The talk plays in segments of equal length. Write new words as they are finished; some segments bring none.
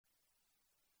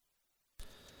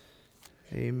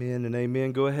Amen and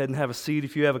amen. Go ahead and have a seat.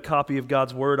 If you have a copy of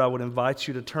God's Word, I would invite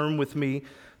you to turn with me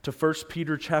to 1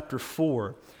 Peter chapter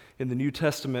 4 in the New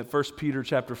Testament, 1 Peter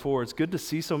chapter 4. It's good to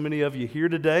see so many of you here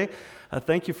today.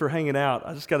 Thank you for hanging out.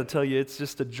 I just got to tell you, it's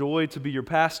just a joy to be your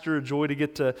pastor, a joy to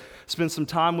get to spend some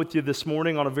time with you this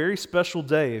morning on a very special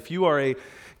day. If you are a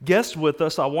guest with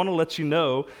us, I want to let you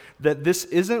know that this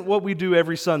isn't what we do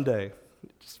every Sunday,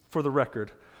 just for the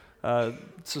record.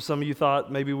 So some of you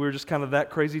thought maybe we were just kind of that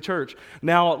crazy church.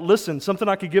 Now, listen, something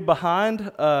I could get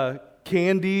behind,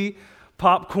 candy,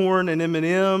 popcorn and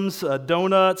M&Ms,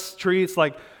 donuts, treats,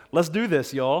 like, let's do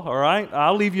this, y'all, all right?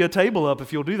 I'll leave you a table up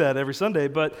if you'll do that every Sunday.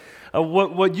 But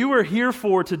what you are here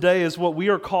for today is what we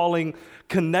are calling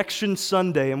Connection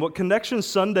Sunday. And what Connection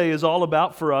Sunday is all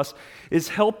about for us is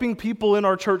helping people in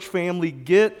our church family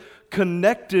get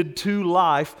connected to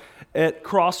life at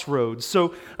Crossroads.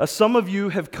 So some of you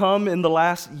have come in the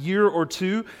last year or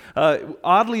two.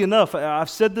 Oddly enough, I've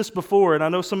said this before, and I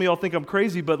know some of y'all think I'm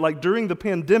crazy, but like during the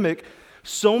pandemic,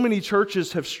 so many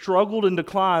churches have struggled and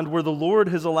declined where the Lord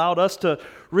has allowed us to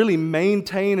really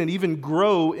maintain and even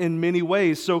grow in many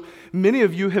ways. So many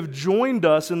of you have joined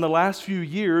us in the last few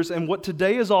years, and what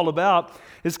today is all about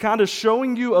is kind of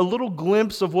showing you a little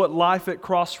glimpse of what life at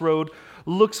Crossroad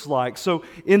looks like. So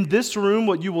in this room,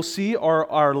 what you will see are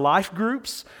our life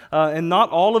groups, and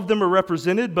not all of them are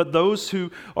represented, but those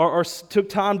who took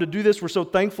time to do this, we're so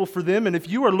thankful for them. And if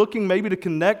you are looking maybe to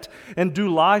connect and do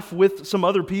life with some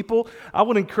other people, I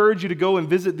would encourage you to go and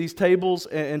visit these tables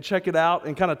and check it out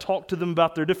and kind of talk to them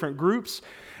about their different groups.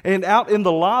 And out in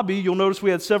the lobby, you'll notice we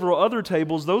had several other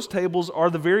tables. Those tables are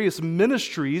the various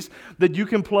ministries that you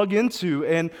can plug into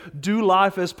and do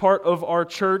life as part of our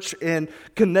church and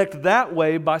connect that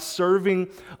way by serving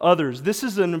others. This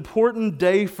is an important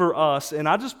day for us, and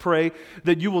I just pray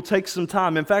that you will take some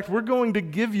time. In fact, we're going to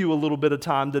give you a little bit of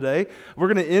time today.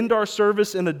 We're going to end our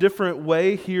service in a different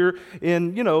way here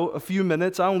in, a few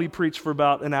minutes. I only preach for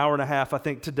about an hour and a half, I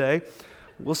think, today.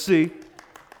 We'll see.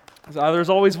 There's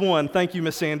always one. Thank you,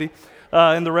 Miss Sandy.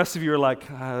 And the rest of you are like,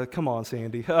 come on,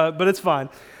 Sandy. But it's fine.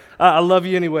 I love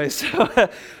you anyway.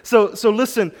 So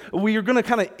listen, we are going to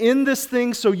kind of end this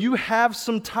thing so you have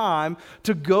some time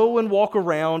to go and walk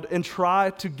around and try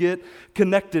to get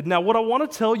connected. Now, what I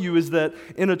want to tell you is that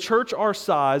in a church our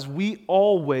size, we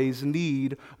always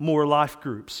need more life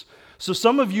groups. So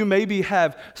some of you maybe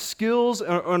have skills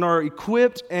and are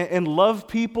equipped and love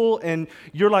people, and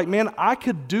you're like, man, I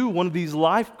could do one of these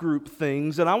life group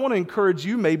things, and I want to encourage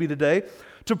you maybe today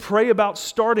to pray about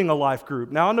starting a life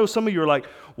group. Now, I know some of you are like,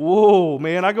 whoa,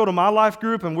 man, I go to my life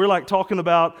group, and we're like talking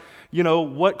about,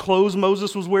 what clothes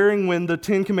Moses was wearing when the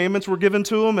 10 Commandments were given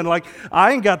to him, and like,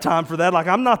 I ain't got time for that. Like,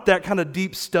 I'm not that kind of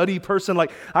deep study person.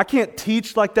 Like, I can't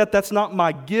teach like that. That's not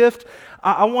my gift.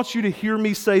 I want you to hear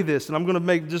me say this, and I'm going to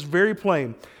make this very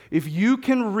plain. If you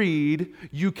can read,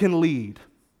 you can lead.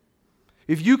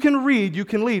 If you can read, you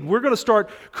can lead. We're going to start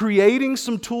creating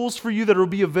some tools for you that will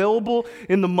be available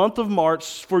in the month of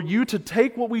March for you to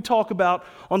take what we talk about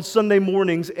on Sunday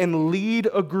mornings and lead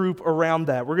a group around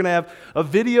that. We're going to have a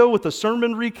video with a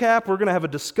sermon recap. We're going to have a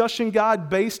discussion guide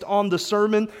based on the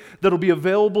sermon that will be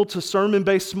available to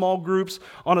sermon-based small groups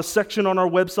on a section on our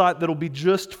website that will be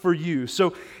just for you.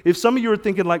 So if some of you are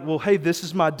thinking like, well, hey, this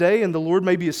is my day and the Lord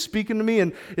maybe is speaking to me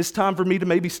and it's time for me to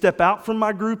maybe step out from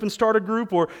my group and start a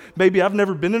group, or maybe I've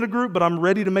never been in a group, but I'm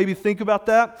ready to maybe think about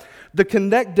that. The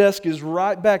Connect desk is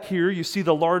right back here. You see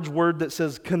the large word that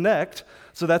says Connect.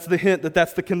 So that's the hint that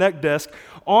that's the Connect desk.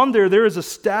 On there is a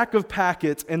stack of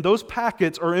packets, and those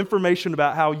packets are information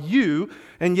about how you,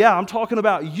 and yeah, I'm talking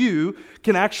about you,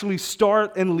 can actually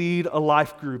start and lead a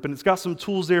life group. And it's got some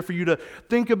tools there for you to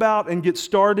think about and get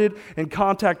started and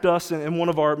contact us, and one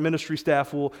of our ministry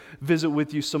staff will visit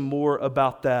with you some more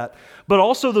about that. But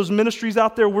also those ministries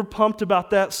out there, we're pumped about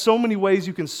that. So many ways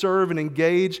you can serve and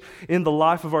engage in the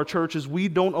life of our churches. We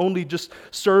don't only just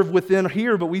serve within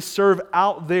here, but we serve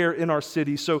out there in our city.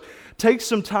 So take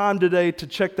some time today to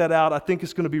check that out. I think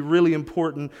it's going to be really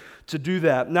important to do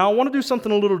that. Now, I want to do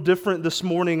something a little different this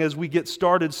morning as we get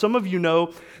started. Some of you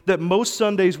know that most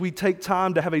Sundays we take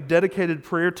time to have a dedicated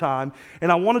prayer time,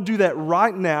 and I want to do that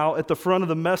right now at the front of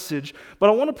the message, but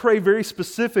I want to pray very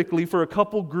specifically for a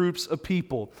couple groups of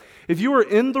people. If you are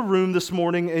in the room this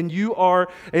morning and you are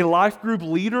a life group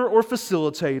leader or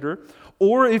facilitator,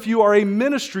 or if you are a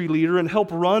ministry leader and help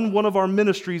run one of our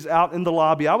ministries out in the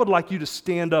lobby, I would like you to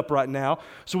stand up right now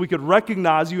so we could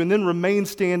recognize you and then remain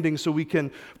standing so we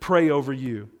can pray over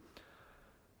you.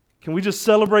 Can we just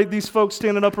celebrate these folks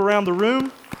standing up around the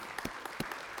room?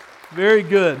 Very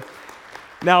good.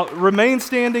 Now, remain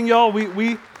standing, y'all.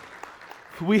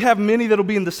 we have many that'll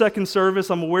be in the second service.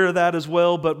 I'm aware of that as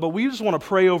well. But we just want to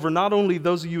pray over not only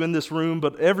those of you in this room,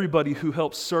 but everybody who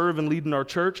helps serve and lead in our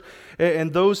church,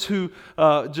 and those who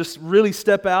just really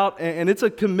step out. And it's a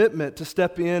commitment to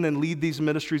step in and lead these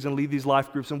ministries and lead these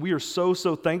life groups. And we are so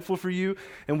thankful for you.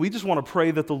 And we just want to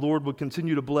pray that the Lord would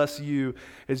continue to bless you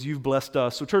as you've blessed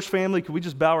us. So church family, can we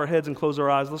just bow our heads and close our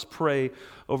eyes? Let's pray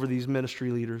over these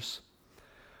ministry leaders.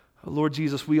 Lord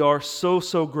Jesus, we are so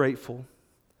grateful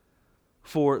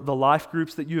for the life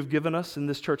groups that you have given us in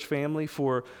this church family,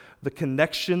 for the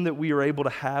connection that we are able to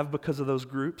have because of those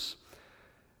groups.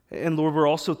 And Lord, we're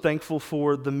also thankful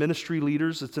for the ministry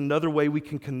leaders. It's another way we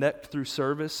can connect through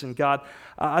service. And God,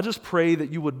 I just pray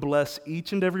that you would bless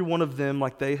each and every one of them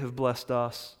like they have blessed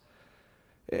us.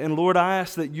 And Lord, I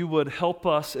ask that you would help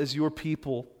us as your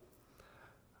people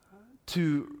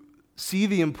to see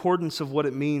the importance of what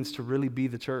it means to really be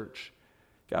the church.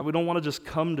 God, we don't want to just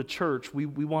come to church. We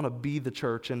want to be the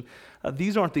church. And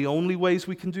these aren't the only ways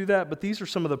we can do that, but these are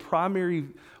some of the primary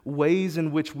ways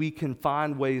in which we can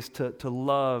find ways to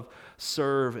love,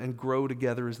 serve, and grow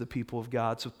together as the people of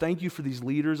God. So thank you for these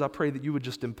leaders. I pray that you would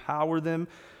just empower them,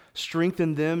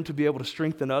 strengthen them to be able to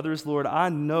strengthen others. Lord, I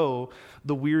know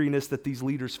the weariness that these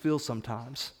leaders feel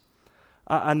sometimes.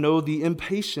 I know the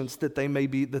impatience that they may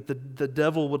be, that the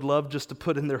devil would love just to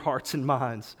put in their hearts and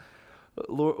minds.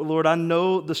 Lord, I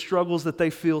know the struggles that they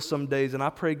feel some days, and I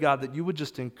pray, God, that you would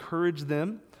just encourage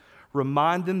them,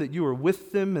 remind them that you are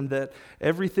with them, and that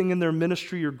everything in their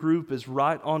ministry or group is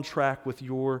right on track with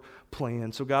your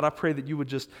plan. So, God, I pray that you would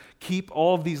just keep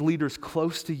all of these leaders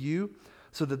close to you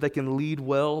so that they can lead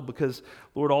well, because,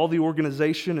 Lord, all the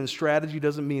organization and strategy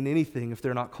doesn't mean anything if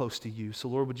they're not close to you. So,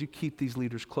 Lord, would you keep these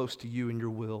leaders close to you and your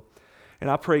will? And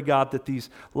I pray, God, that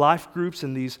these life groups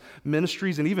and these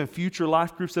ministries and even future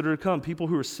life groups that are to come, people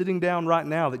who are sitting down right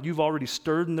now that you've already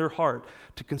stirred in their heart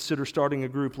to consider starting a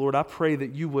group, Lord, I pray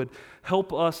that you would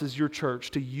help us as your church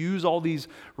to use all these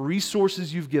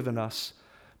resources you've given us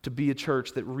to be a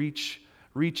church that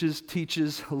reaches,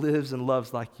 teaches, lives, and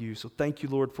loves like you. So thank you,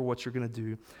 Lord, for what you're going to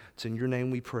do. It's in your name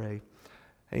we pray.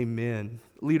 Amen.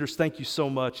 Leaders, thank you so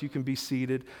much. You can be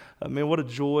seated. Man, what a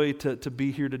joy to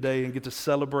be here today and get to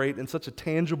celebrate in such a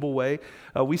tangible way.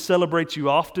 We celebrate you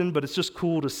often, but it's just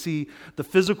cool to see the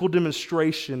physical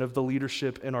demonstration of the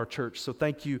leadership in our church. So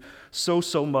thank you so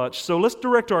much. So let's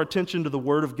direct our attention to the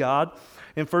Word of God.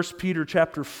 In 1 Peter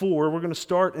chapter 4, we're going to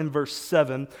start in verse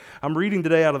 7. I'm reading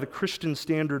today out of the Christian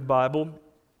Standard Bible.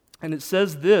 And it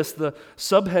says this, the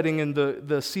subheading in the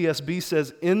CSB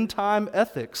says, End Time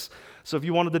Ethics. So if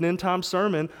you wanted an end-time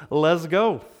sermon, let's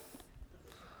go.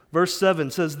 Verse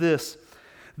 7 says this,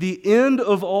 The end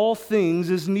of all things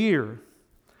is near.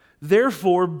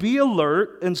 Therefore, be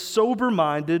alert and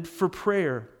sober-minded for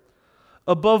prayer.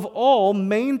 Above all,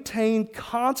 maintain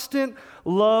constant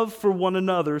love for one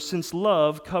another, since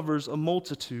love covers a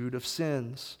multitude of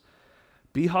sins.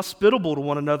 Be hospitable to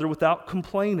one another without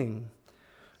complaining.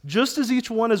 Just as each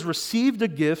one has received a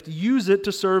gift, use it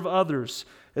to serve others,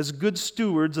 as good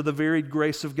stewards of the varied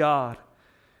grace of God.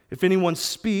 If anyone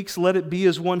speaks, let it be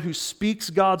as one who speaks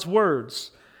God's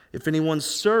words. If anyone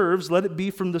serves, let it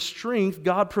be from the strength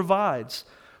God provides,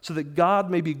 so that God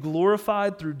may be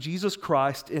glorified through Jesus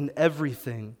Christ in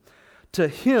everything. To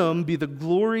him be the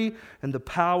glory and the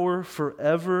power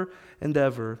forever and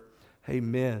ever.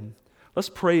 Amen. Let's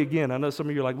pray again. I know some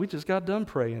of you are like, we just got done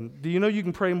praying. Do you know you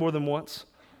can pray more than once?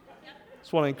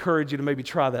 Just want to encourage you to maybe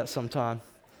try that sometime.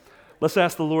 Let's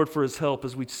ask the Lord for his help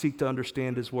as we seek to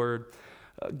understand his word.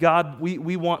 God,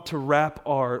 we want to wrap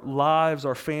our lives,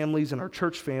 our families, and our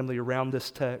church family around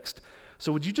this text.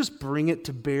 So would you just bring it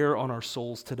to bear on our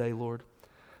souls today, Lord?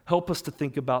 Help us to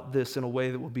think about this in a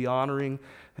way that will be honoring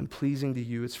and pleasing to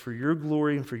you. It's for your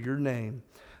glory and for your name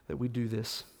that we do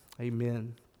this.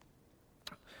 Amen.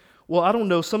 Well, I don't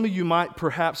know. Some of you might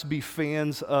perhaps be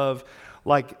fans of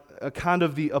like a kind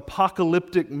of the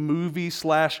apocalyptic movie /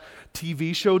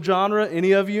 TV show genre.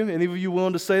 Any of you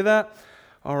willing to say that?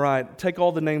 All right, take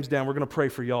all the names down. We're going to pray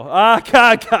for y'all. I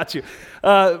got you.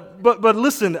 But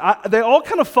listen, they all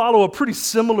kind of follow a pretty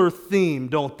similar theme,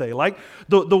 don't they? Like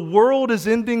the world is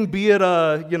ending, be it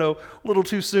a little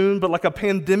too soon, but like a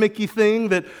pandemic-y thing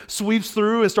that sweeps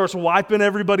through and starts wiping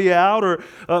everybody out,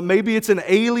 or maybe it's an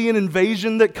alien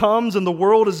invasion that comes and the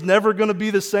world is never going to be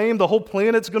the same. The whole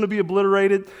planet's going to be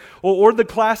obliterated, or the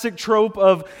classic trope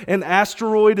of an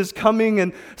asteroid is coming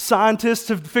and scientists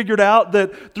have figured out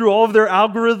that through all of their algorithms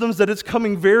algorithms that it's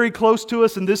coming very close to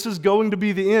us and this is going to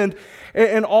be the end.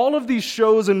 And all of these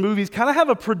shows and movies kind of have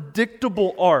a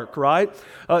predictable arc, right?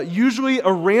 Usually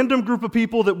a random group of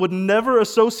people that would never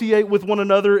associate with one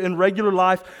another in regular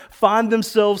life find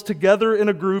themselves together in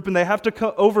a group, and they have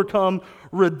to overcome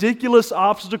ridiculous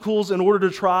obstacles in order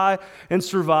to try and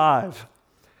survive.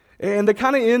 And they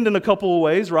kind of end in a couple of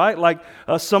ways, right? Like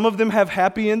some of them have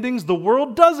happy endings. The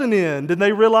world doesn't end, and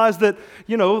they realize that,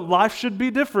 life should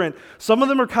be different. Some of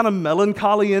them are kind of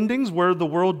melancholy endings where the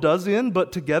world does end,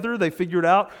 but together they figured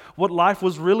out what life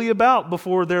was really about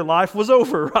before their life was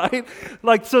over, right?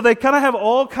 So they kind of have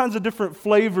all kinds of different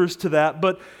flavors to that.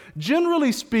 But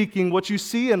generally speaking, what you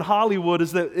see in Hollywood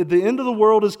is that the end of the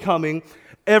world is coming,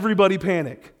 everybody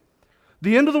panic.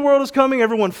 The end of the world is coming,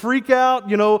 everyone freak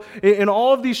out. In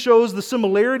all of these shows, the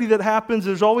similarity that happens,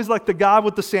 there's always like the guy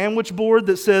with the sandwich board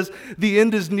that says, the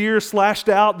end is near, slashed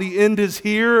out, the end is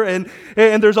here. And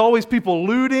there's always people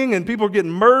looting and people are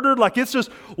getting murdered. It's just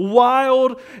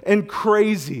wild and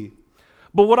crazy.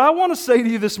 But what I want to say to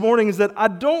you this morning is that I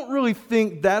don't really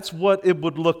think that's what it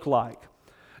would look like.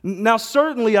 Now,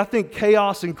 certainly, I think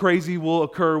chaos and crazy will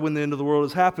occur when the end of the world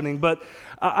is happening, but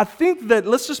I think that,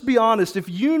 let's just be honest, if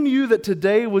you knew that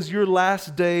today was your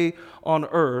last day on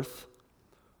earth,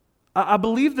 I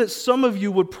believe that some of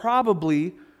you would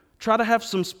probably try to have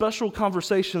some special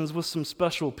conversations with some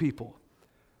special people.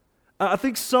 I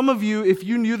think some of you, if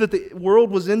you knew that the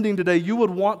world was ending today, you would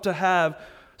want to have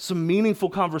some meaningful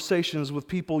conversations with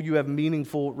people you have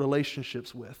meaningful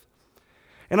relationships with.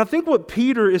 And I think what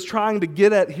Peter is trying to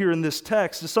get at here in this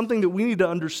text is something that we need to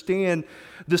understand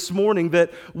this morning, that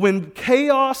when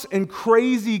chaos and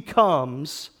crazy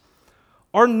comes,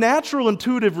 our natural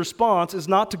intuitive response is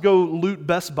not to go loot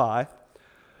Best Buy,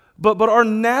 but our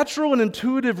natural and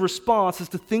intuitive response is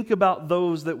to think about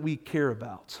those that we care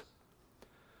about.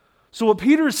 So what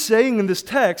Peter is saying in this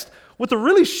text, with a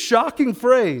really shocking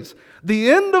phrase,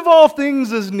 the end of all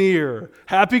things is near.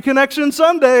 Happy Connection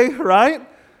Sunday, right?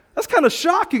 That's kind of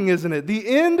shocking, isn't it? The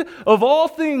end of all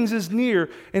things is near.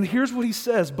 And here's what he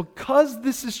says: because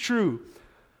this is true,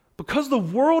 because the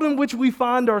world in which we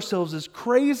find ourselves is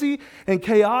crazy and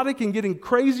chaotic and getting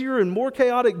crazier and more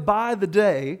chaotic by the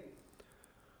day,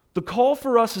 the call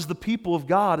for us as the people of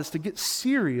God is to get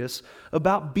serious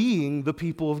about being the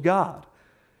people of God.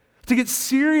 To get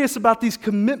serious about these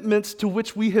commitments to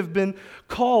which we have been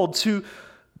called, to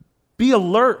be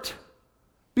alert,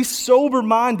 be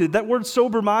sober-minded. That word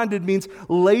sober-minded means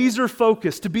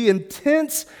laser-focused, to be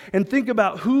intense and think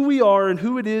about who we are and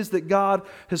who it is that God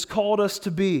has called us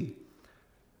to be.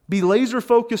 Be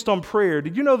laser-focused on prayer.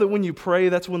 Did you know that when you pray,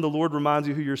 that's when the Lord reminds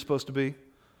you who you're supposed to be? Have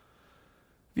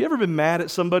you ever been mad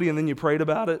at somebody and then you prayed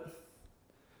about it?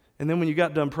 And then when you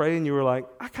got done praying, you were like,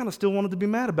 I kind of still wanted to be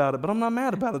mad about it, but I'm not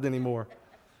mad about it anymore.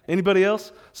 Anybody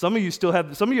else? Some of you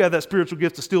have that spiritual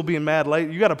gift of still being mad late.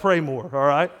 You got to pray more, all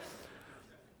right?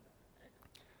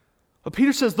 But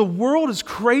Peter says the world is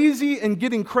crazy and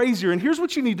getting crazier. And here's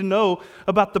what you need to know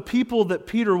about the people that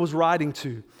Peter was writing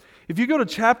to. If you go to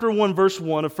chapter 1, verse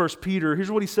 1 of 1 Peter,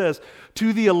 here's what he says.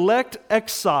 To the elect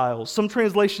exiles, some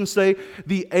translations say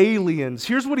the aliens.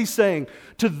 Here's what he's saying.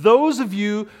 To those of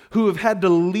you who have had to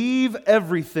leave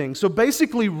everything. So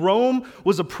basically, Rome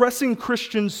was oppressing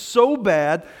Christians so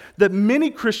bad that many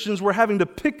Christians were having to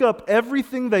pick up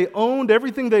everything they owned,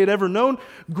 everything they had ever known,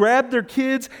 grab their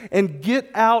kids, and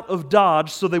get out of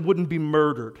Dodge so they wouldn't be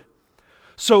murdered.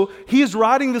 So he is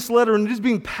writing this letter, and it is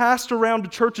being passed around to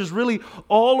churches really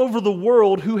all over the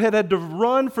world who had to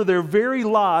run for their very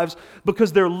lives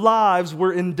because their lives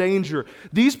were in danger.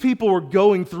 These people were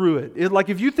going through it. Like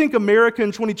if you think America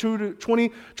in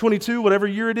 2022, whatever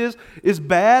year it is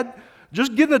bad,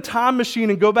 just get in a time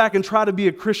machine and go back and try to be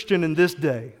a Christian in this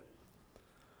day.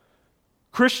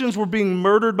 Christians were being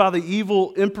murdered by the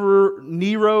evil Emperor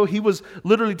Nero. He was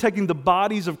literally taking the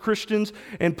bodies of Christians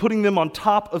and putting them on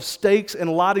top of stakes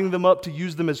and lighting them up to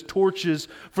use them as torches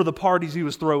for the parties he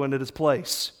was throwing at his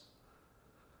place.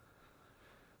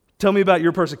 Tell me about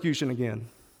your persecution again.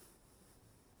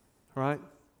 All right?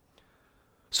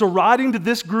 So writing to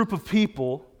this group of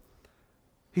people,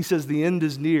 he says the end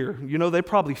is near. You know, they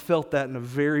probably felt that in a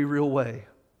very real way.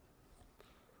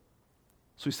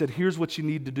 So he said, here's what you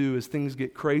need to do as things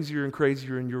get crazier and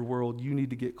crazier in your world. You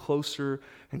need to get closer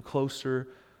and closer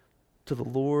to the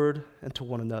Lord and to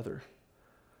one another.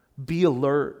 Be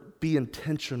alert, be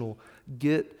intentional,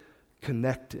 get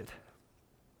connected.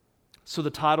 So the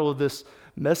title of this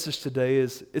message today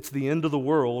is, It's the End of the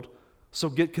World, so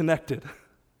get connected.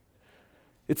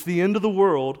 It's the end of the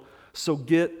world, so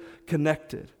get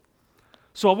connected.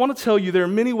 So I want to tell you there are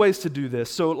many ways to do this.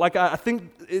 So I think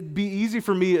it'd be easy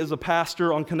for me as a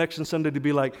pastor on Connection Sunday to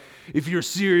be like, if you're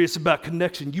serious about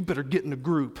connection, you better get in a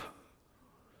group.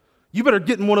 You better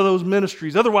get in one of those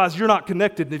ministries. Otherwise, you're not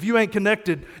connected. And if you ain't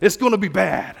connected, it's going to be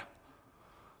bad.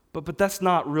 But that's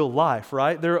not real life,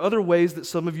 right? There are other ways that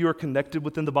some of you are connected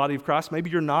within the body of Christ. Maybe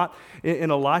you're not in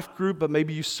a life group, but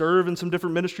maybe you serve in some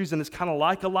different ministries and it's kind of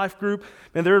like a life group.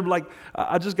 And they're like,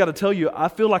 I just got to tell you, I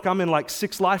feel like I'm in like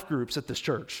 6 life groups at this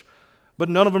church. But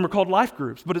none of them are called life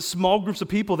groups. But it's small groups of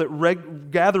people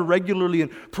that gather regularly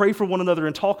and pray for one another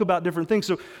and talk about different things.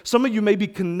 So some of you may be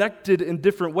connected in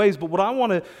different ways. But what I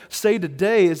want to say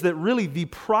today is that really the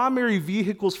primary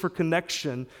vehicles for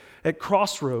connection at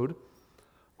Crossroad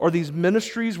are these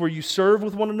ministries where you serve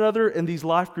with one another and these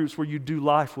life groups where you do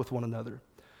life with one another.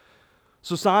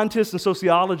 So scientists and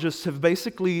sociologists have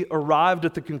basically arrived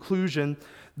at the conclusion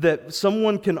that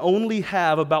someone can only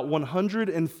have about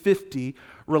 150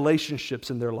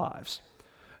 relationships in their lives.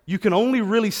 You can only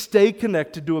really stay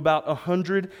connected to about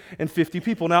 150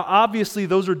 people. Now, obviously,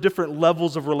 those are different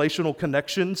levels of relational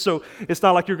connection, so it's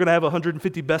not like you're going to have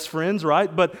 150 best friends,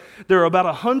 right? But there are about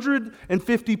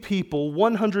 150 people,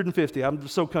 150, I'm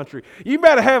so country. You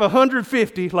better have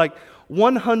 150, like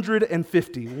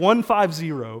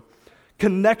 150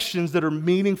 connections that are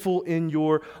meaningful in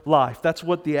your life. That's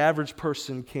what the average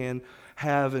person can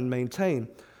have and maintain.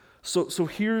 So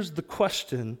here's the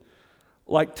question.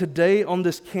 Like today on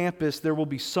this campus, there will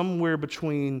be somewhere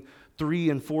between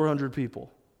 300 and 400 people.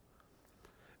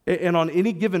 And on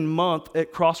any given month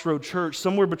at Crossroad Church,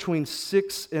 somewhere between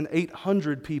 600 and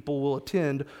 800 people will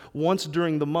attend once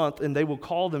during the month, and they will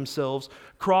call themselves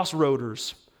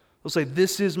Crossroaders. They'll say,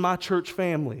 "This is my church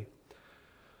family."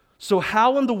 So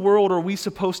how in the world are we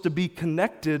supposed to be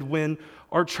connected when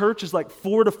our church is like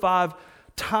 4 to 5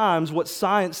 times what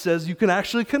science says you can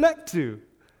actually connect to?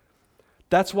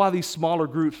 That's why these smaller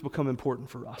groups become important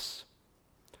for us.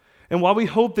 And while we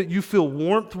hope that you feel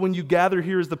warmth when you gather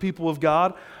here as the people of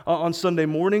God on Sunday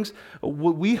mornings,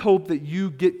 we hope that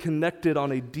you get connected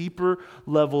on a deeper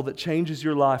level that changes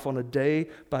your life on a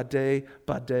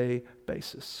day-by-day-by-day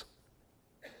basis.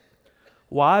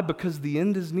 Why? Because the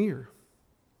end is near.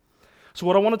 So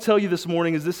what I want to tell you this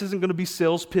morning is this isn't going to be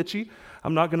sales pitchy.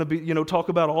 I'm not going to talk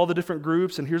about all the different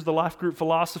groups and here's the life group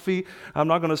philosophy. I'm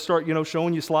not going to start,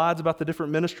 showing you slides about the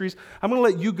different ministries. I'm going to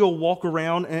let you go walk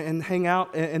around and hang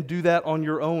out and do that on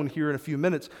your own here in a few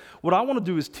minutes. What I want to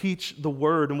do is teach the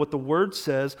Word and what the Word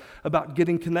says about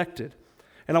getting connected.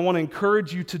 And I want to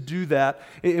encourage you to do that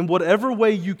in whatever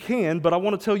way you can, but I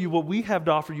want to tell you what we have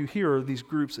to offer you here are these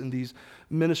groups and these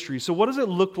ministries. So what does it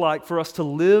look like for us to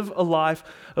live a life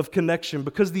of connection?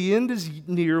 Because the end is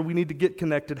near, we need to get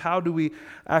connected. How do we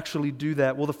actually do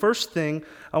that? Well, the first thing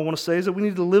I want to say is that we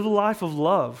need to live a life of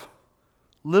love.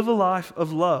 Live a life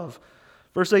of love.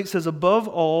 Verse 8 says, above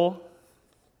all,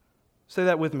 say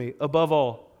that with me, above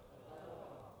all.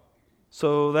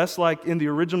 So that's like in the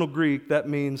original Greek, that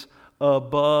means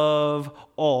above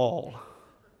all.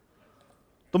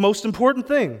 The most important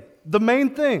thing, the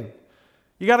main thing.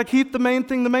 You got to keep the main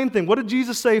thing the main thing. What did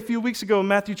Jesus say a few weeks ago in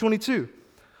Matthew 22?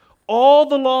 All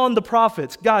the law and the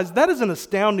prophets. Guys, that is an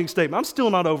astounding statement. I'm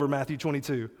still not over Matthew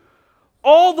 22.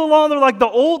 All the law, they're like the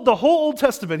whole Old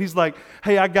Testament. He's like,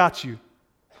 hey, I got you.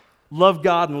 Love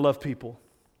God and love people.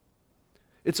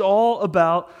 It's all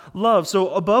about love. So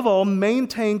above all,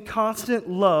 maintain constant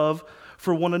love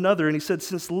for one another. And he said,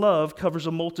 since love covers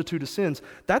a multitude of sins.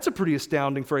 That's a pretty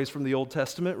astounding phrase from the Old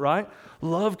Testament, right?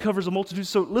 Love covers a multitude.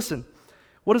 So listen,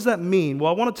 what does that mean?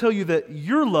 Well, I want to tell you that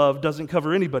your love doesn't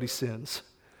cover anybody's sins.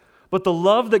 But the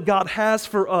love that God has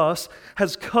for us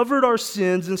has covered our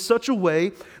sins in such a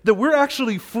way that we're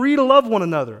actually free to love one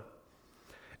another.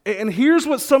 And here's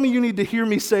what some of you need to hear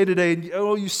me say today.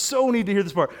 Oh, you so need to hear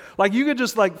this part. Like you could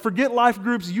just forget life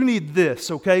groups. You need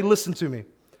this, okay? Listen to me.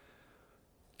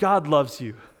 God loves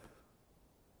you.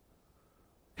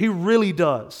 He really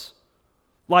does.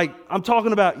 I'm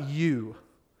talking about you.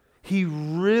 He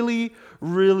really,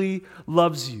 really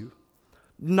loves you.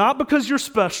 Not because you're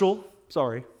special.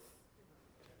 Sorry.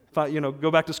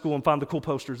 Go back to school and find the cool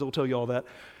posters that will tell you all that.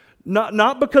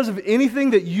 Not because of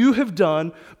anything that you have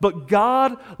done, but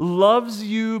God loves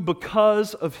you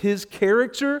because of His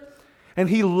character, and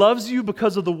He loves you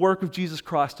because of the work of Jesus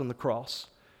Christ on the cross.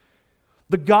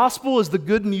 The gospel is the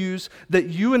good news that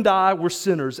you and I were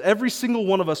sinners. Every single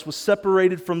one of us was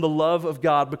separated from the love of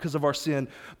God because of our sin.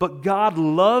 But God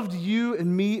loved you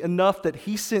and me enough that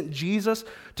He sent Jesus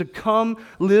to come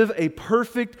live a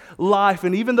perfect life.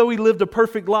 And even though He lived a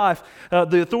perfect life,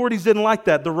 the authorities didn't like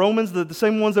that. The Romans, the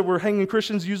same ones that were hanging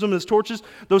Christians, used them as torches.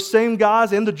 Those same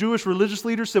guys and the Jewish religious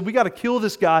leaders said, we got to kill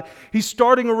this guy. He's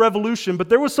starting a revolution. But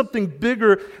there was something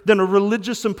bigger than a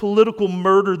religious and political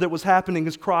murder that was happening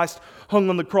as Christ hung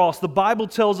on the cross. The Bible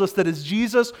tells us that as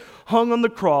Jesus hung on the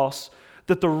cross,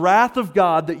 that the wrath of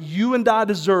God that you and I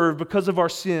deserve because of our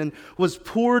sin was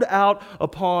poured out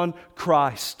upon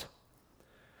Christ.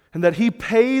 And that He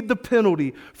paid the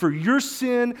penalty for your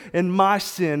sin and my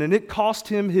sin, and it cost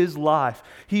Him His life.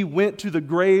 He went to the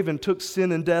grave and took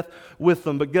sin and death with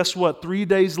Him. But guess what? 3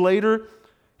 days later,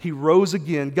 He rose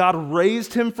again. God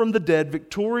raised Him from the dead,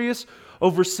 victorious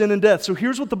over sin and death. So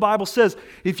here's what the Bible says.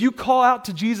 If you call out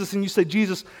to Jesus and you say,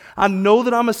 Jesus, I know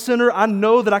that I'm a sinner. I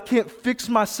know that I can't fix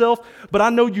myself, but I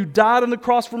know you died on the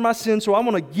cross for my sin, so I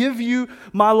want to give you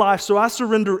my life. So I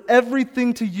surrender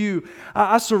everything to you.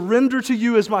 I surrender to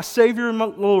you as my Savior and my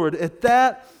Lord. At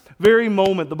that very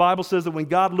moment, the Bible says that when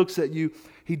God looks at you,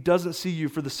 He doesn't see you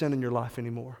for the sin in your life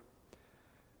anymore.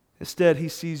 Instead, He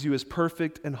sees you as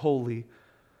perfect and holy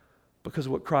because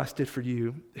of what Christ did for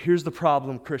you. Here's the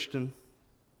problem, Christian.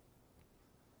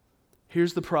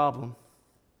 Here's the problem.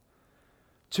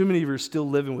 Too many of you are still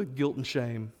living with guilt and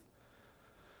shame.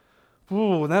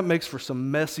 Ooh, and that makes for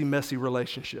some messy, messy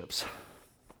relationships.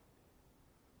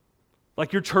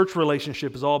 Like your church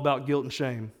relationship is all about guilt and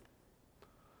shame.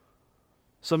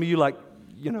 Some of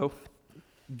you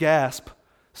gasp,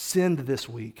 sinned this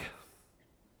week.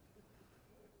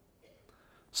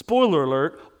 Spoiler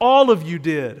alert, all of you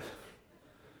did.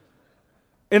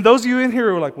 And those of you in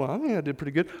here are like, well, I think I did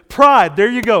pretty good. Pride,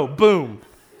 there you go, boom.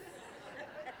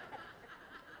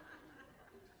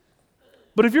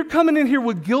 But if you're coming in here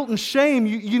with guilt and shame,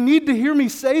 you need to hear me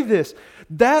say this.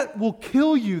 That will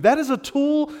kill you. That is a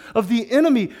tool of the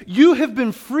enemy. You have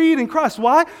been freed in Christ.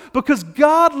 Why? Because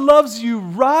God loves you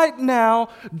right now,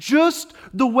 just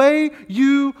the way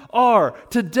you are.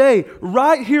 Today,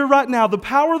 right here, right now, the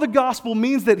power of the gospel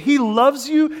means that He loves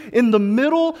you in the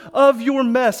middle of your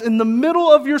mess, in the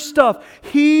middle of your stuff.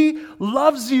 He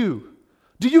loves you.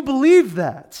 Do you believe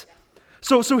that?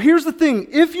 So here's the thing.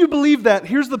 If you believe that,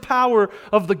 here's the power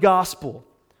of the gospel.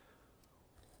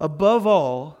 Above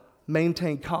all,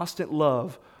 maintain constant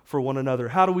love for one another.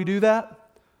 How do we do that?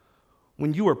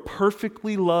 When you are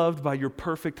perfectly loved by your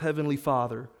perfect Heavenly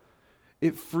Father,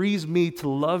 it frees me to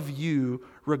love you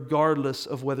regardless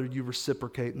of whether you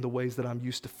reciprocate in the ways that I'm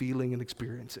used to feeling and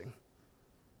experiencing.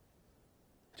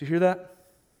 Do you hear that?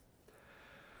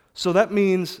 So that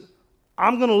means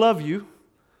I'm going to love you,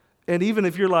 and even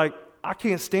if you're like, I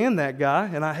can't stand that guy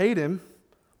and I hate him,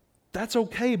 that's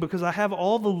okay because I have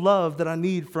all the love that I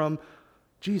need from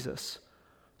Jesus.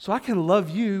 So I can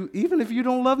love you even if you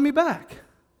don't love me back.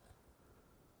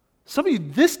 Some of you,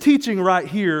 this teaching right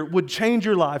here would change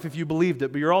your life if you believed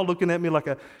it, but you're all looking at me like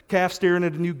a calf staring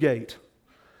at a new gate.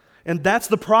 And that's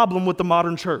the problem with the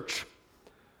modern church.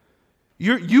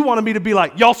 You wanted me to be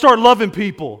like, y'all start loving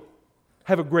people.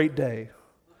 Have a great day.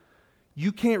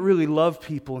 You can't really love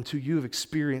people until you have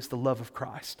experienced the love of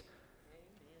Christ.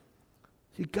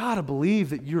 You got to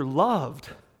believe that you're loved.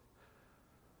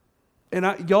 And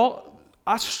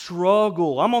I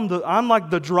struggle. I'm like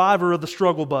the driver of the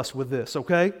struggle bus with this,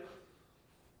 okay?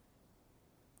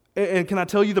 And can I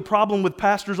tell you the problem with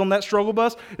pastors on that struggle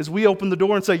bus is we open the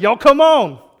door and say, y'all come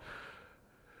on.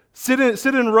 Sit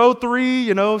in row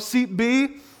 3, seat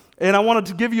B, and I wanted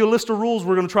to give you a list of rules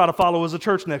we're going to try to follow as a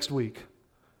church next week.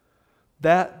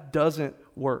 That doesn't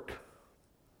work.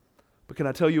 But can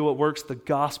I tell you what works? The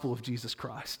gospel of Jesus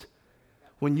Christ.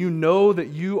 When you know that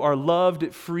you are loved,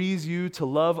 it frees you to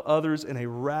love others in a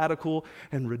radical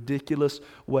and ridiculous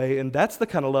way. And that's the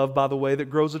kind of love, by the way, that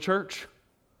grows a church.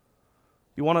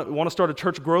 You want to start a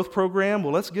church growth program?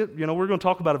 Well, we're going to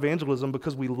talk about evangelism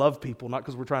because we love people, not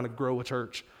because we're trying to grow a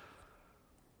church.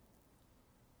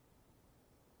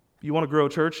 You want to grow a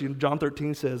church? John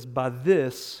 13 says, by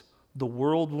this, the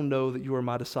world will know that you are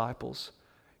my disciples,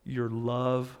 your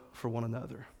love for one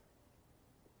another.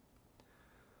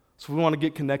 So if we want to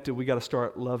get connected, we got to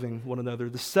start loving one another.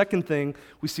 The second thing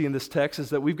we see in this text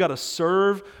is that we've got to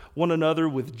serve one another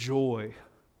with joy.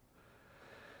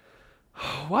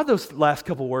 Why those last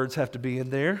couple words have to be in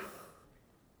there?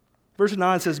 Verse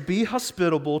 9 says, be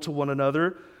hospitable to one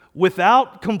another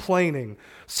without complaining.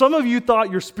 Some of you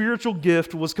thought your spiritual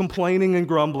gift was complaining and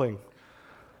grumbling.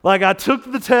 Like, I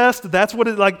took the test. That's what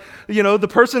it, like, the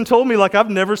person told me, like, I've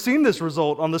never seen this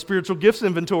result on the spiritual gifts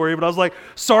inventory. But I was like,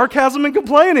 sarcasm and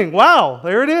complaining. Wow,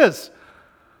 there it is.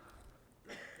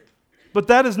 But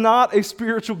that is not a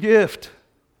spiritual gift.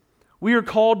 We are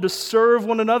called to serve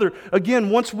one another.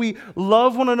 Again, once we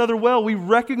love one another well, we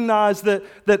recognize that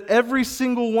every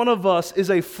single one of us is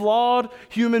a flawed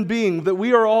human being, that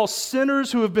we are all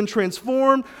sinners who have been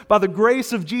transformed by the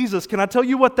grace of Jesus. Can I tell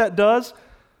you what that does?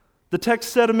 The text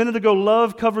said a minute ago,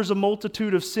 love covers a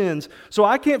multitude of sins. So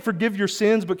I can't forgive your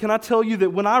sins, but can I tell you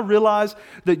that when I realize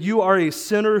that you are a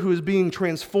sinner who is being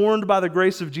transformed by the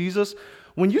grace of Jesus,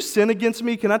 when you sin against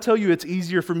me, can I tell you it's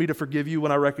easier for me to forgive you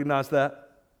when I recognize that?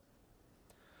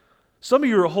 Some of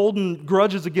you are holding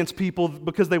grudges against people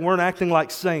because they weren't acting like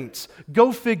saints.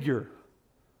 Go figure.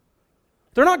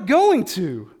 They're not going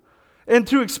to. And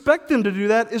to expect them to do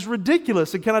that is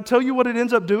ridiculous. And can I tell you what it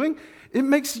ends up doing? It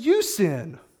makes you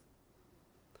sin.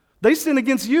 They sin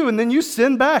against you, and then you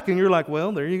sin back, and you're like,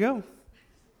 well, there you go.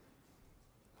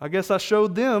 I guess I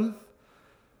showed them.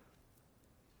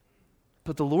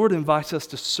 But the Lord invites us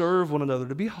to serve one another,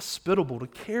 to be hospitable, to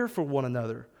care for one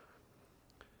another.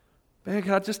 Man,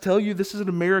 can I just tell you, this is an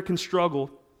American struggle.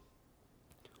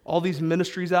 All these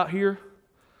ministries out here,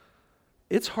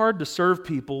 it's hard to serve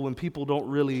people when people don't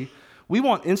really, we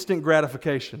want instant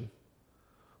gratification.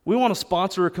 We want to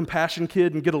sponsor a compassion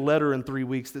kid and get a letter in 3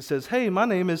 weeks that says, hey, my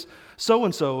name is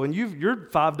so-and-so, and your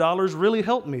 $5 really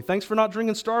helped me. Thanks for not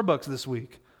drinking Starbucks this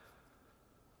week.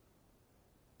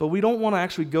 But we don't want to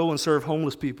actually go and serve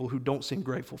homeless people who don't seem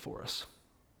grateful for us.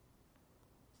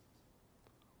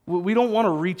 We don't want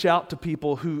to reach out to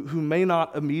people who may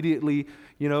not immediately,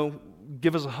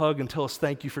 give us a hug and tell us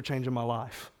thank you for changing my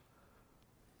life.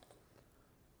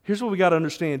 Here's what we got to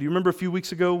understand. Do you remember a few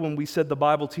weeks ago when we said the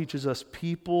Bible teaches us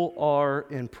people are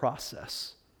in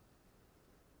process?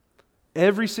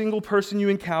 Every single person you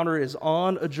encounter is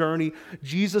on a journey.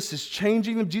 Jesus is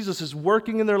changing them. Jesus is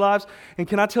working in their lives. And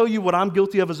can I tell you what I'm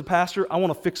guilty of as a pastor? I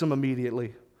want to fix them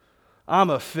immediately. I'm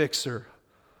a fixer.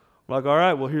 I'm like, all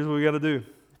right, well, here's what we got to do.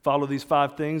 Follow these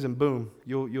 5 things and boom,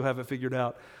 you'll have it figured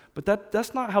out. But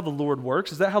that's not how the Lord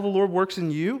works. Is that how the Lord works in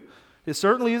you? It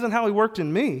certainly isn't how He worked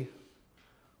in me.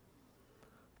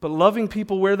 But loving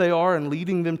people where they are and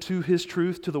leading them to His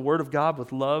truth, to the Word of God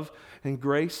with love and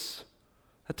grace,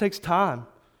 that takes time.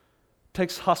 It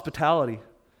takes hospitality.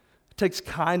 It takes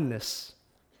kindness.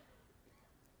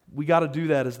 We got to do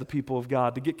that as the people of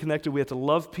God. To get connected, we have to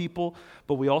love people,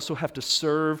 but we also have to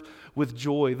serve with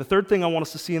joy. The third thing I want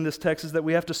us to see in this text is that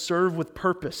we have to serve with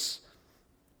purpose.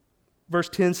 Verse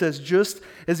 10 says, just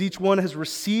as each one has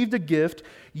received a gift,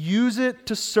 use it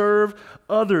to serve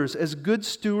others as good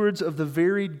stewards of the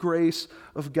varied grace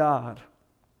of God.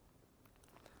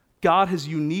 God has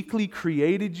uniquely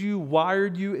created you,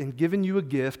 wired you, and given you a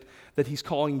gift that He's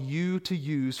calling you to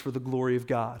use for the glory of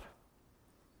God.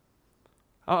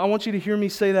 I want you to hear me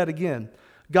say that again.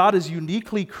 God has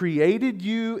uniquely created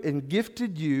you and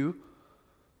gifted you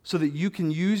so that you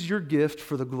can use your gift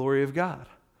for the glory of God.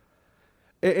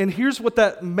 And here's what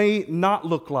that may not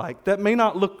look like. That may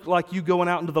not look like you going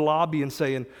out into the lobby and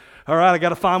saying, all right, I got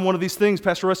to find one of these things.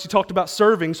 Pastor Rusty talked about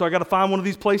serving, so I got to find one of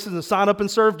these places and sign up and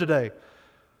serve today.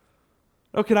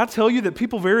 Oh, can I tell you that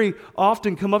people very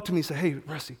often come up to me and say, hey,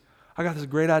 Rusty, I got this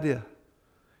great idea.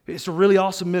 It's a really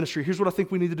awesome ministry. Here's what I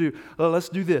think we need to do. Let's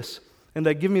do this. And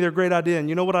they give me their great idea. And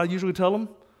you know what I usually tell them?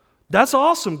 That's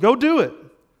awesome. Go do it. And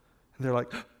they're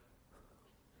like,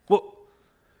 well,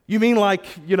 you mean like,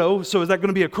 so is that going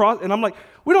to be a cross? And I'm like,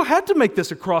 we don't have to make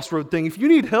this a crossroad thing. If you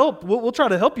need help, we'll try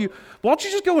to help you. Why don't you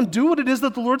just go and do what it is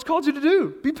that the Lord's called you to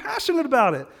do? Be passionate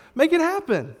about it. Make it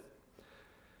happen.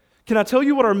 Can I tell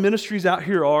you what our ministries out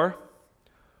here are?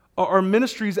 Our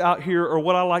ministries out here are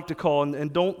what I like to call,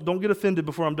 and don't get offended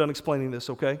before I'm done explaining this,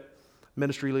 okay?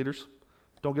 Ministry leaders,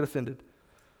 don't get offended.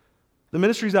 The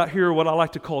ministries out here are what I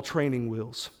like to call training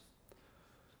wheels.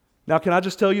 Now, can I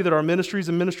just tell you that our ministries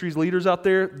and ministries leaders out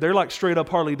there, they're like straight up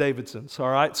Harley Davidsons, all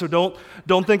right? So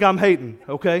don't think I'm hating,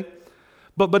 okay?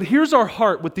 But here's our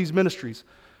heart with these ministries.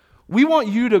 We want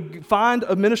you to find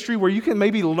a ministry where you can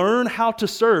maybe learn how to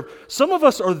serve. Some of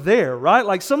us are there, right?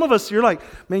 Like some of us, you're like,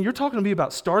 man, you're talking to me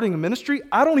about starting a ministry?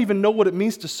 I don't even know what it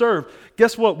means to serve.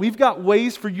 Guess what? We've got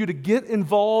ways for you to get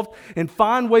involved and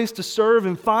find ways to serve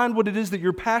and find what it is that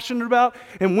you're passionate about.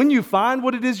 And when you find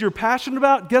what it is you're passionate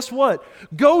about, guess what?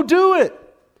 Go do it.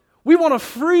 We want to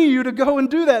free you to go and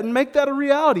do that and make that a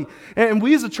reality. And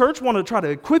we as a church want to try to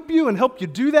equip you and help you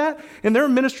do that. And there are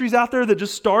ministries out there that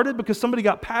just started because somebody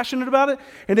got passionate about it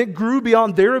and it grew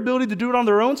beyond their ability to do it on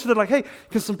their own. So they're like, hey,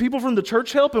 can some people from the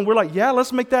church help? And we're like, yeah,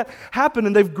 let's make that happen.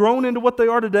 And they've grown into what they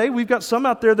are today. We've got some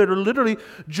out there that are literally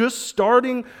just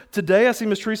starting today. I see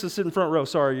Miss Teresa sitting front row.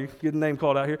 Sorry, you get a name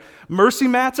called out here. Mercy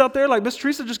Mats out there. Like, Miss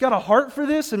Teresa just got a heart for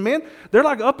this. And man, they're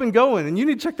like up and going. And you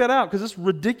need to check that out because it's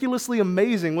ridiculously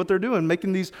amazing what they're doing,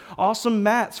 making these awesome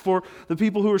mats for the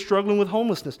people who are struggling with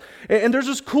homelessness. And there's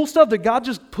this cool stuff that God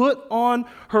just put on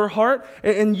her heart,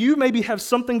 and you maybe have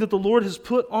something that the Lord has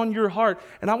put on your heart,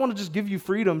 and I want to just give you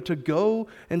freedom to go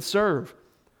and serve.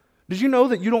 Did you know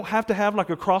that you don't have to have like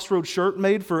a Crossroads shirt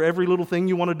made for every little thing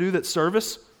you want to do that's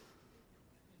service?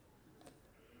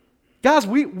 Guys,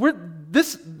 we're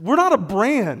not a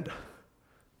brand.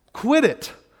 Quit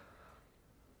it.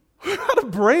 We're not a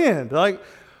brand. Like,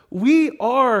 we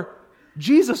are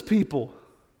Jesus people.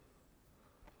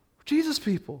 Jesus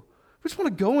people. We just want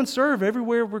to go and serve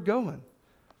everywhere we're going.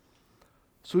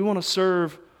 So we want to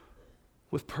serve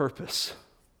with purpose.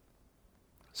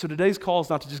 So today's call is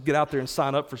not to just get out there and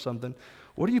sign up for something.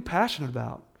 What are you passionate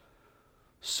about?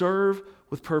 Serve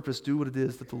with purpose. Do what it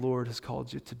is that the Lord has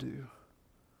called you to do.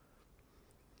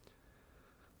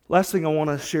 Last thing I want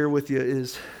to share with you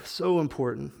is so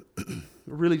important. It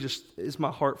really just is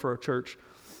my heart for our church.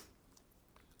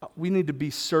 We need to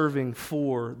be serving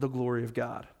for the glory of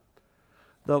God.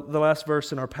 The last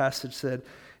verse in our passage said,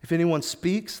 if anyone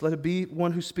speaks, let it be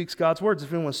one who speaks God's words.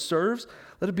 If anyone serves,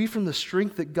 let it be from the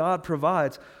strength that God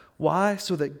provides. Why?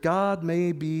 So that God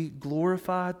may be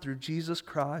glorified through Jesus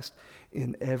Christ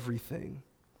in everything.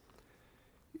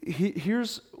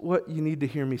 Here's what you need to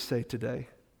hear me say today.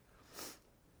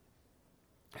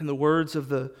 In the words of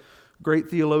the great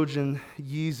theologian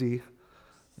Yeezy,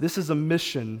 this is a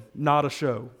mission, not a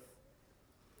show.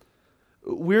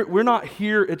 We're not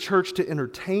here at church to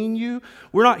entertain you.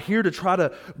 We're not here to try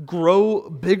to grow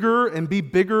bigger and be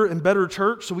bigger and better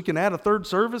church so we can add a third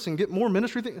service and get more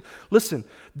ministry things. Listen,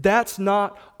 that's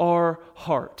not our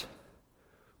heart.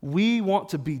 We want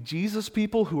to be Jesus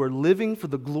people who are living for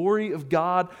the glory of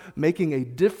God, making a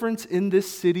difference in this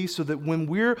city so that when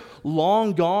we're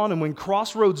long gone and when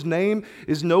Crossroads' name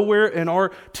is nowhere and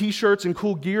our t-shirts and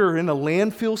cool gear are in a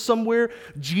landfill somewhere,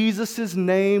 Jesus'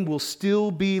 name will still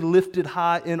be lifted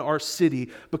high in our city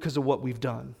because of what we've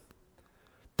done.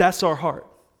 That's our heart.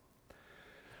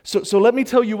 So let me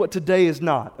tell you what today is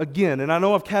not. Again, and I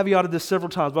know I've caveated this several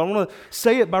times, but I want to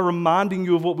say it by reminding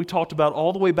you of what we talked about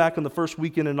all the way back on the first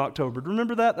weekend in October.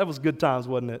 Remember that? That was good times,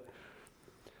 wasn't it?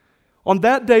 On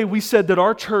that day, we said that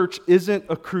our church isn't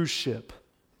a cruise ship.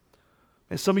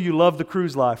 And some of you love the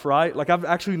cruise life, right? Like, I've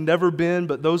actually never been,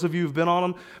 but those of you who've been on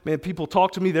them, man, people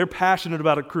talk to me, they're passionate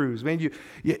about a cruise. Man, you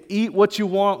eat what you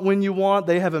want when you want.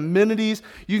 They have amenities.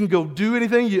 You can go do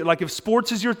anything. Like, if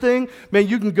sports is your thing, man,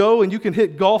 you can go and you can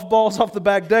hit golf balls off the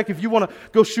back deck. If you want to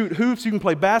go shoot hoops, you can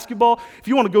play basketball. If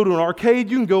you want to go to an arcade,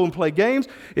 you can go and play games.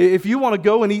 If you want to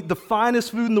go and eat the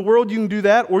finest food in the world, you can do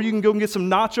that. Or you can go and get some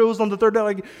nachos on the third day.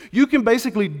 Like, you can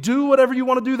basically do whatever you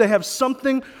want to do. They have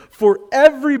something for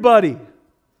everybody.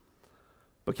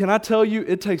 But can I tell you,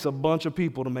 it takes a bunch of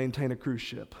people to maintain a cruise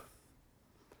ship.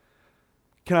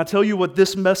 Can I tell you what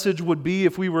this message would be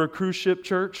if we were a cruise ship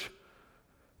church?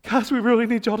 Guys, we really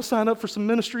need y'all to sign up for some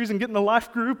ministries and get in a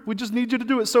life group. We just need you to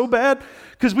do it so bad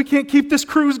because we can't keep this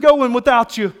cruise going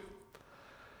without you.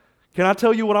 Can I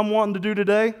tell you what I'm wanting to do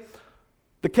today?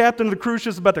 The captain of the cruise ship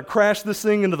is about to crash this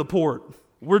thing into the port.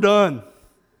 We're done.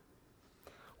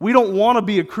 We don't want to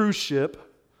be a cruise ship.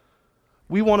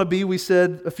 We want to be, we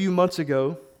said a few months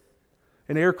ago,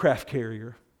 an aircraft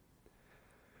carrier.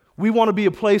 We want to be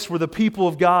a place where the people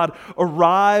of God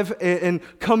arrive and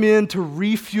come in to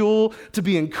refuel, to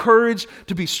be encouraged,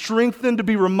 to be strengthened, to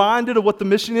be reminded of what the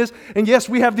mission is. And yes,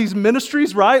 we have these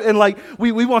ministries, right? And like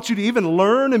we want you to even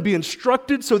learn and be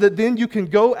instructed so that then you can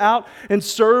go out and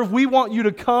serve. We want you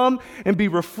to come and be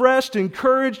refreshed,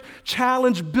 encouraged,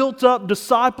 challenged, built up,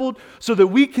 discipled, so that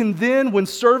we can then, when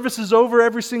service is over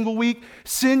every single week,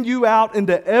 send you out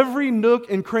into every nook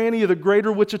and cranny of the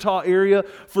greater Wichita area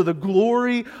for the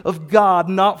glory of God,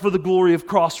 not for the glory of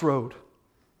Crossroad.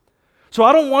 So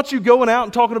I don't want you going out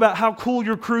and talking about how cool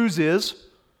your cruise is.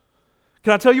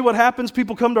 Can I tell you what happens?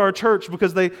 People come to our church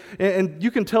because and you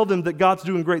can tell them that God's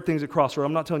doing great things at Crossroad.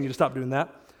 I'm not telling you to stop doing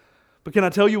that. But can I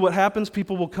tell you what happens?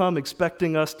 People will come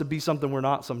expecting us to be something we're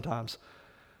not sometimes.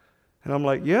 And I'm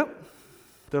like, yep.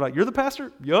 They're like, you're the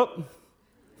pastor? Yup.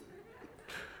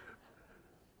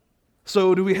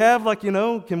 So do we have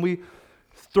can we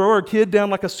throw our kid down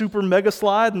like a super mega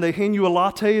slide and they hand you a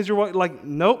latte as you're walking? Like,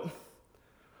 nope.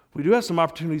 We do have some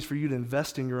opportunities for you to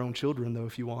invest in your own children, though,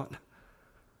 if you want.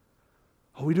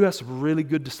 Oh, we do have some really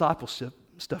good discipleship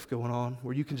stuff going on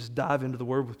where you can just dive into the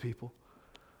Word with people.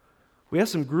 We have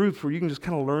some groups where you can just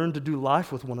kind of learn to do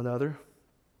life with one another.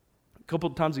 A couple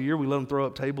of times a year, we let them throw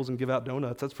up tables and give out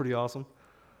donuts. That's pretty awesome.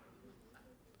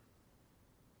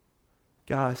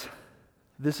 Guys,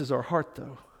 this is our heart,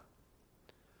 though.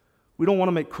 We don't want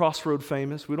to make Crossroad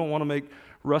famous. We don't want to make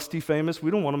Rusty famous. We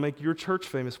don't want to make your church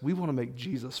famous. We want to make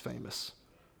Jesus famous.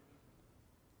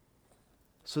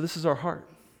 So this is our heart.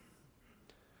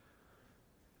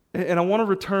 And I want to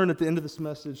return at the end of this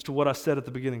message to what I said at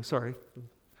the beginning. Sorry.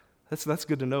 That's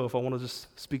good to know. If I want to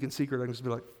just speak in secret, I can just be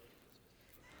like,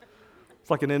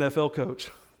 it's like an NFL coach.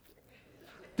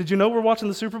 Did you know we're watching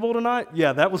the Super Bowl tonight?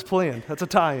 Yeah, that was planned. That's a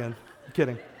tie-in. I'm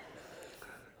kidding.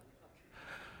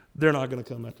 They're not going to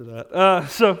come after that.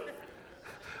 So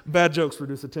bad jokes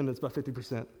reduce attendance by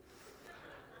 50%.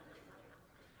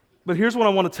 But here's what I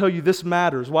want to tell you. This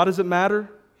matters. Why does it matter?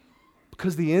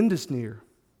 Because the end is near.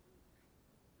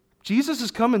 Jesus is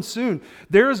coming soon.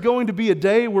 There is going to be a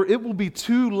day where it will be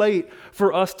too late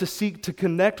for us to seek to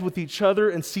connect with each other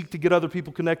and seek to get other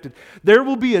people connected. There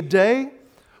will be a day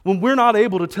when we're not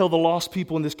able to tell the lost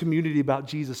people in this community about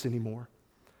Jesus anymore.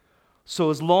 So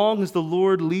as long as the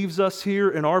Lord leaves us here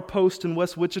in our post in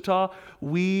West Wichita,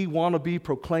 we want to be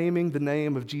proclaiming the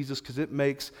name of Jesus because it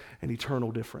makes an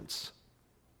eternal difference.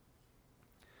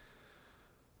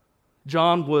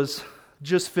 John was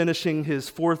just finishing his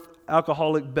fourth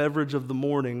alcoholic beverage of the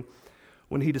morning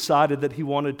when he decided that he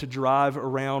wanted to drive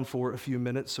around for a few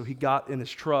minutes. So he got in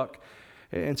his truck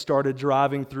and started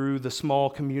driving through the small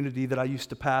community that I used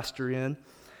to pastor in.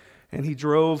 And he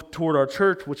drove toward our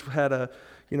church, which had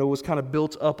was kind of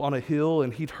built up on a hill,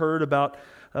 and he'd heard about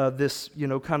this,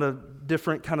 kind of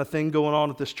different kind of thing going on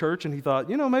at this church, and he thought,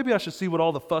 maybe I should see what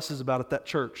all the fuss is about at that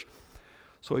church.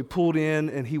 So he pulled in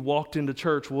and he walked into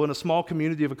church. Well, in a small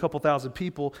community of a couple thousand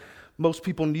people, most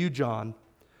people knew John.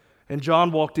 And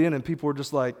John walked in and people were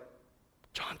just like,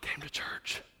 John came to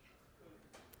church.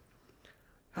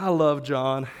 I love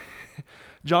John.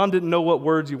 John didn't know what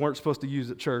words you weren't supposed to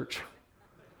use at church.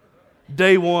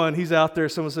 Day one, he's out there.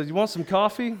 Someone says, you want some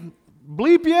coffee?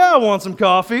 Bleep, yeah, I want some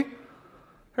coffee.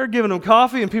 They're giving him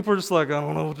coffee, and people are just like, I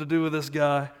don't know what to do with this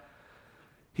guy.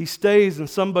 He stays, and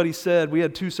somebody said, we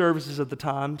had 2 services at the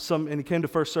time, and he came to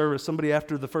first service. Somebody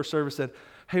after the first service said,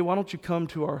 hey, why don't you come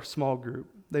to our small group?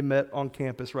 They met on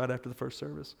campus right after the first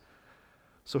service.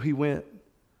 So he went.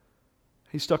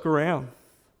 He stuck around.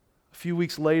 A few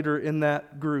weeks later in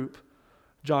that group,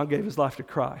 John gave his life to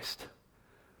Christ.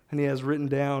 And he has written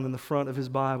down in the front of his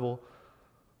Bible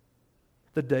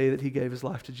the day that he gave his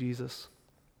life to Jesus.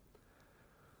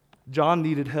 John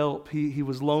needed help. He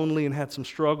was lonely and had some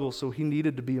struggles, so he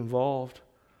needed to be involved.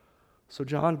 So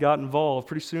John got involved.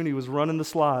 Pretty soon he was running the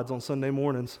slides on Sunday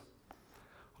mornings.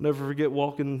 I'll never forget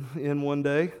walking in one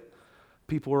day.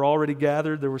 People were already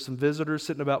gathered. There were some visitors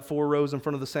sitting about 4 rows in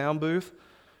front of the sound booth.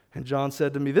 And John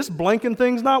said to me, this blanking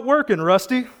thing's not working,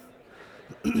 Rusty.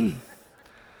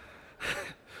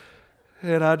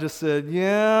 And I just said,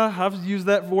 yeah, I've used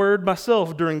that word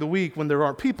myself during the week when there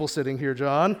aren't people sitting here,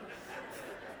 John.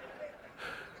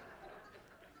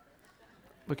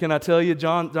 But can I tell you,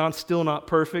 John's still not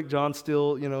perfect. John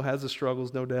still, has his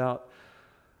struggles, no doubt.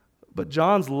 But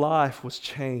John's life was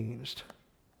changed.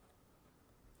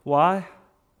 Why?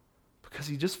 Because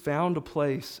he just found a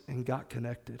place and got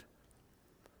connected.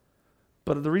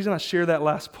 But the reason I share that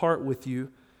last part with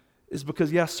you is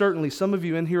because, certainly some of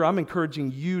you in here, I'm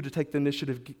encouraging you to take the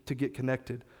initiative to get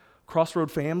connected. Crossroad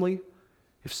family,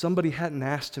 if somebody hadn't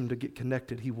asked him to get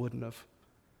connected, he wouldn't have.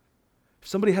 If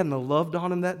somebody hadn't loved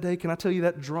on him that day, can I tell you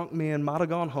that drunk man might have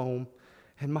gone home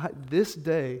and might this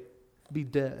day be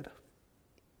dead.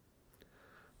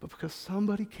 But because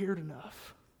somebody cared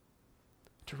enough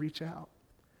to reach out,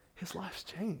 his life's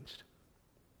changed.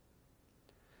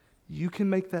 You can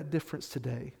make that difference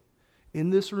today. In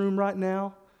this room right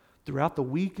now, throughout the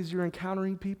week as you're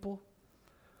encountering people,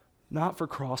 not for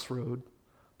Crossroad,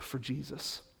 but for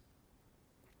Jesus.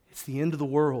 It's the end of the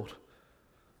world.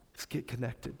 Let's get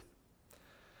connected.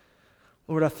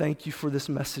 Lord, I thank you for this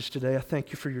message today. I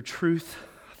thank you for your truth.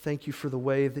 I thank you for the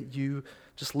way that you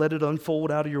just let it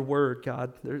unfold out of your word,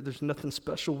 God. There's nothing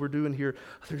special we're doing here.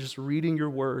 They're just reading your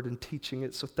word and teaching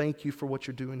it. So thank you for what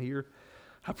you're doing here.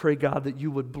 I pray, God, that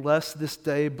you would bless this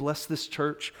day, bless this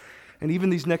church, and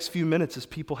even these next few minutes as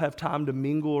people have time to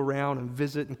mingle around and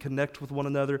visit and connect with one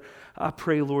another. I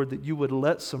pray, Lord, that you would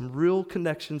let some real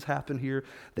connections happen here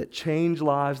that change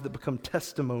lives, that become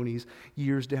testimonies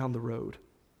years down the road.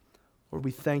 Lord,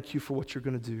 we thank you for what you're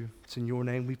going to do. It's in your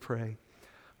name we pray.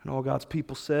 And all God's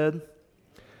people said,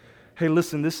 Hey,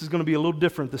 listen, this is going to be a little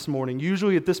different this morning.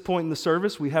 Usually at this point in the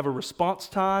service, we have a response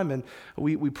time and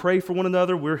we pray for one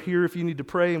another. We're here if you need to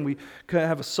pray, and we kind of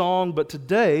have a song. But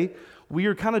today, we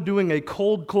are kind of doing a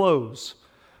cold close.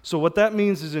 So what that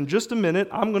means is in just a minute,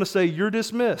 I'm going to say, you're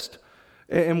dismissed.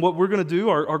 And what we're going to do,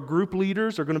 our group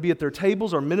leaders are going to be at their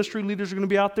tables, our ministry leaders are going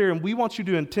to be out there, and we want you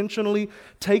to intentionally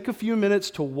take a few minutes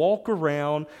to walk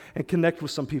around and connect with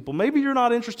some people. Maybe you're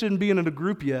not interested in being in a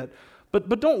group yet,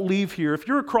 but don't leave here. If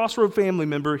you're a Crossroad family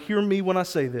member, hear me when I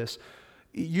say this.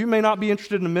 You may not be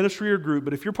interested in a ministry or group,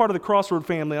 but if you're part of the Crossroad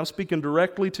family, I'm speaking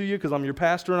directly to you because I'm your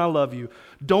pastor and I love you.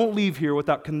 Don't leave here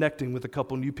without connecting with a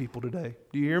couple new people today.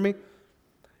 Do you hear me?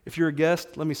 If you're a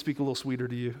guest, let me speak a little sweeter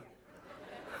to you.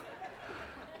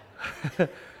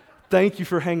 Thank you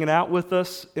for hanging out with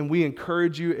us, and we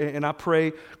encourage you, and I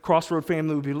pray Crossroad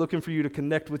family will be looking for you to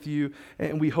connect with you,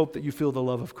 and we hope that you feel the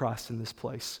love of Christ in this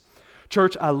place.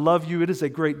 Church, I love you. It is a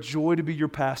great joy to be your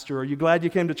pastor. Are you glad you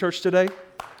came to church today?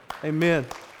 Amen.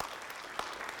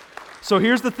 So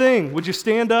here's the thing. Would you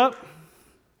stand up?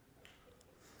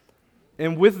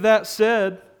 And with that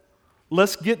said,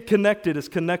 let's get connected. It's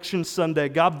Connection Sunday.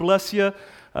 God bless you.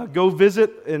 Go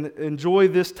visit and enjoy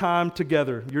this time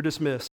together. You're dismissed.